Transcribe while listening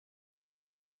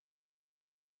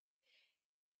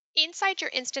Inside your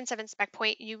instance of Inspect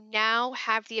Point, you now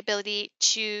have the ability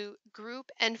to group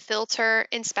and filter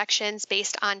inspections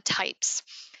based on types.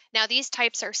 Now, these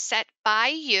types are set by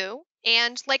you,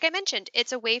 and like I mentioned,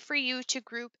 it's a way for you to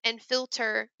group and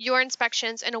filter your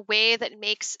inspections in a way that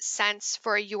makes sense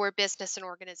for your business and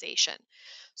organization.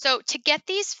 So, to get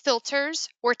these filters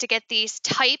or to get these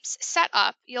types set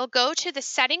up, you'll go to the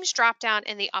Settings dropdown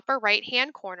in the upper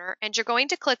right-hand corner, and you're going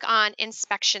to click on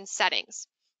Inspection Settings.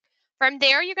 From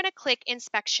there, you're going to click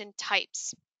Inspection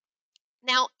Types.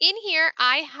 Now, in here,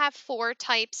 I have 4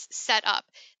 types set up.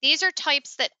 These are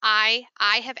types that I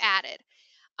have added.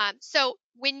 So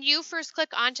when you first click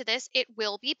onto this, it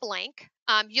will be blank.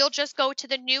 You'll just go to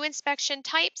the New Inspection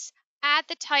Types, add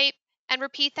the type, and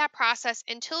repeat that process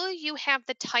until you have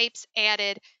the types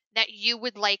added that you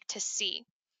would like to see.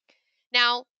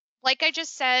 Now, like I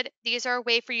just said, these are a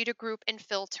way for you to group and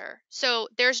filter. So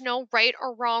there's no right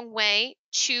or wrong way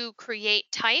to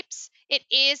create types. It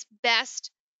is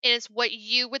best, and it's what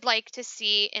you would like to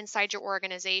see inside your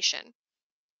organization.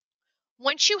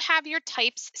 Once you have your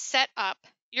types set up,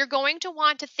 you're going to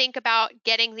want to think about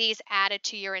getting these added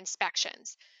to your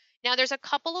inspections. Now, there's a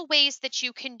couple of ways that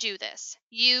you can do this.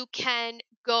 You can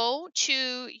go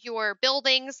to your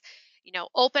buildings,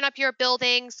 open up your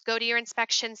buildings, go to your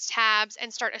inspections tabs,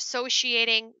 and start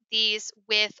associating these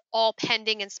with all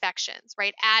pending inspections,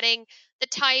 right? Adding the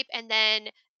type and then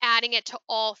adding it to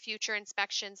all future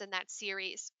inspections in that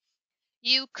series.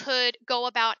 You could go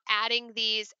about adding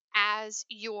these as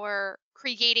you're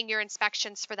creating your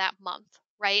inspections for that month,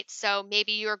 right? So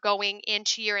maybe you're going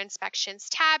into your inspections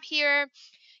tab here,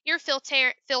 you're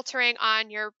filtering on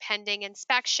your pending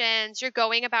inspections, you're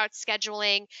going about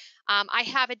scheduling. I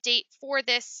have a date for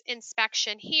this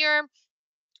inspection here.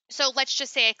 So let's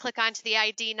just say I click onto the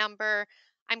ID number.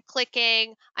 I'm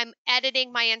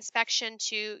editing my inspection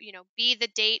to, be the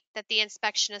date that the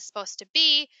inspection is supposed to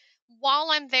be.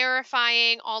 While I'm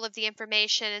verifying all of the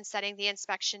information and setting the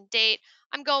inspection date,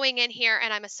 I'm going in here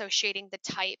and I'm associating the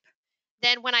type.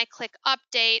 Then when I click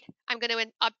update, I'm going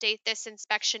to update this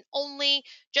inspection only,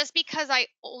 just because I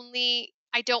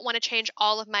don't want to change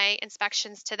all of my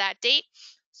inspections to that date.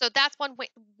 So that's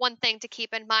one thing to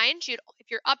keep in mind. If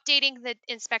you're updating the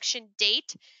inspection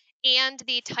date and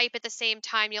the type at the same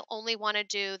time, you'll only want to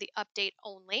do the update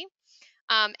only.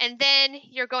 And then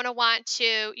you're going to want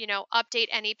to, update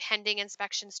any pending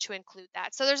inspections to include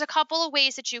that. So there's a couple of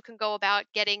ways that you can go about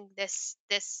getting this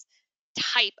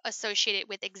type associated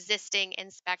with existing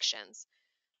inspections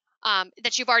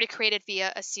that you've already created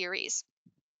via a series.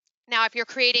 Now, if you're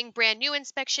creating brand new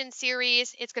inspection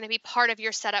series, it's going to be part of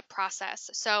your setup process.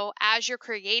 So as you're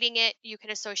creating it, you can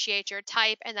associate your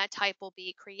type and that type will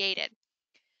be created.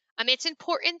 It's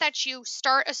important that you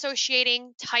start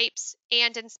associating types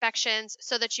and inspections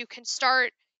so that you can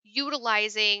start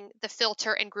utilizing the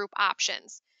filter and group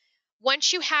options.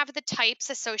 Once you have the types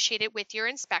associated with your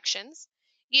inspections,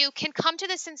 you can come to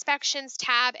this Inspections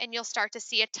tab and you'll start to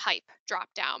see a type drop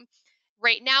down.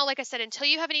 Right now, like I said, until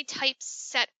you have any types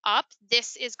set up,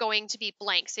 this is going to be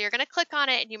blank. So you're going to click on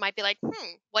it and you might be like,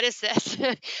 what is this?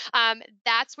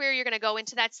 That's where you're going to go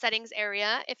into that settings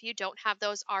area if you don't have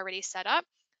those already set up.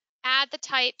 Add the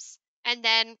types, and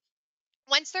then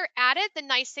once they're added, the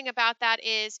nice thing about that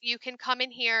is you can come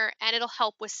in here and it'll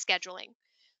help with scheduling.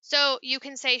 So you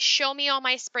can say, show me all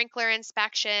my sprinkler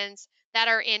inspections that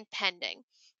are in pending.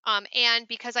 And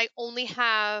because I only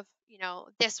have,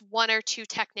 this 1 or 2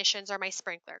 technicians are my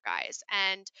sprinkler guys,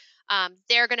 and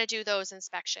they're going to do those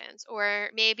inspections.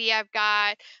 Or maybe I've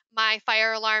got my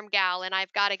fire alarm gal and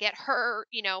I've got to get her,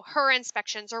 her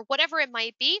inspections, or whatever it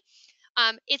might be.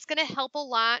 It's going to help a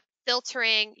lot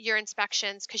filtering your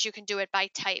inspections because you can do it by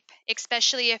type,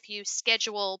 especially if you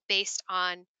schedule based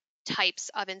on types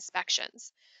of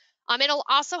inspections. It'll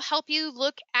also help you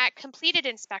look at completed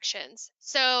inspections.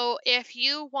 So if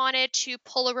you wanted to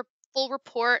pull a full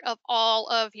report of all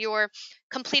of your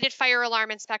completed fire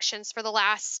alarm inspections for the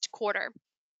last quarter,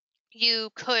 you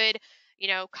could,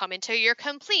 come into your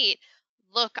complete,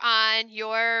 look on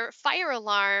your fire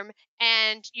alarm,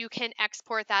 and you can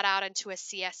export that out into a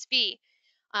CSV.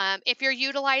 If you're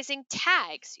utilizing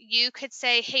tags, you could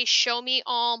say, hey, show me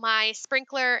all my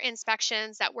sprinkler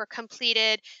inspections that were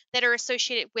completed that are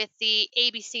associated with the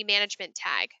ABC management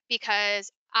tag,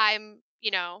 because I'm,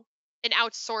 an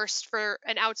outsource for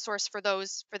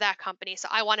that company. So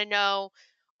I want to know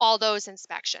all those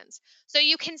inspections. So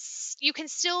you can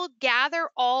still gather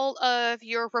all of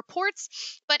your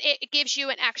reports, but it gives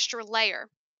you an extra layer.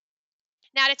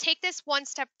 Now, to take this one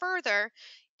step further,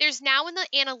 there's now in the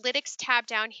Analytics tab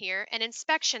down here an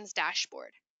Inspections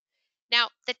dashboard. Now,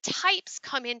 the types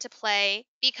come into play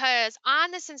because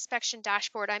on this inspection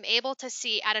dashboard, I'm able to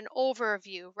see at an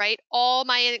overview, right, all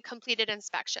my completed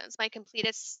inspections, my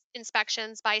completed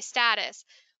inspections by status,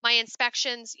 my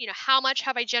inspections, how much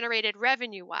have I generated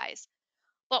revenue-wise?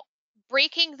 Well,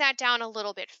 breaking that down a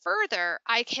little bit further,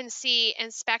 I can see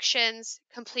inspections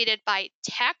completed by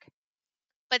tech,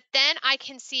 but then I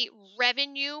can see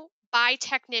revenue by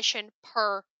technician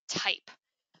per type.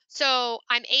 So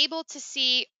I'm able to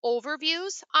see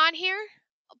overviews on here,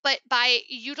 but by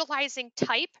utilizing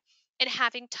type and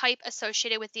having type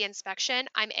associated with the inspection,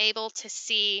 I'm able to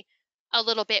see a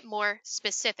little bit more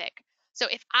specific. So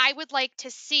if I would like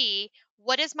to see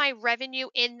what is my revenue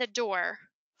in the door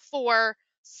for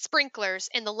sprinklers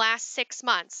in the last 6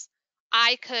 months,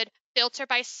 I could filter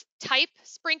by type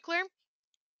sprinkler,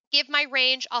 give my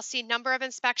range, I'll see number of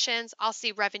inspections, I'll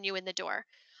see revenue in the door.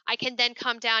 I can then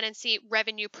come down and see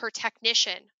revenue per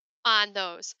technician on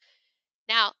those.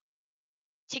 Now,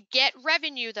 to get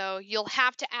revenue though, you'll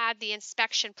have to add the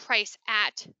inspection price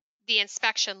at the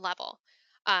inspection level.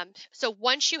 So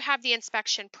once you have the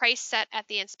inspection price set at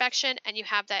the inspection and you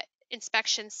have that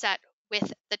inspection set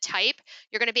with the type,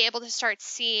 you're going to be able to start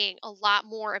seeing a lot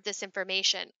more of this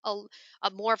information,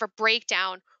 a more of a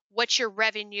breakdown. What's your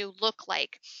revenue look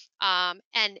like?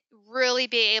 And really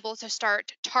be able to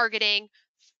start targeting,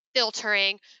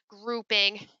 filtering,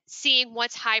 grouping, seeing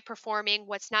what's high performing,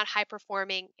 what's not high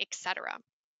performing, etc.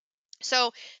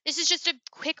 So this is just a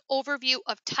quick overview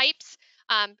of types.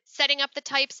 Setting up the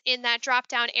types in that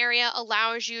drop-down area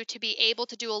allows you to be able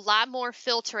to do a lot more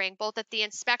filtering, both at the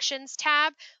inspections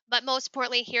tab, but most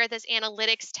importantly here, this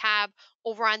analytics tab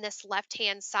over on this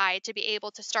left-hand side to be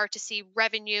able to start to see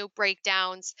revenue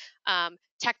breakdowns,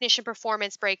 technician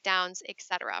performance breakdowns,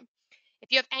 etc.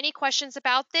 If you have any questions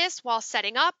about this while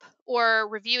setting up or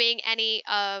reviewing any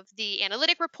of the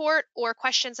analytic report or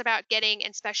questions about getting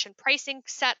inspection pricing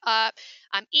set up,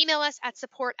 email us at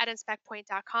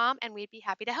support@inspectpoint.com and we'd be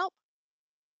happy to help.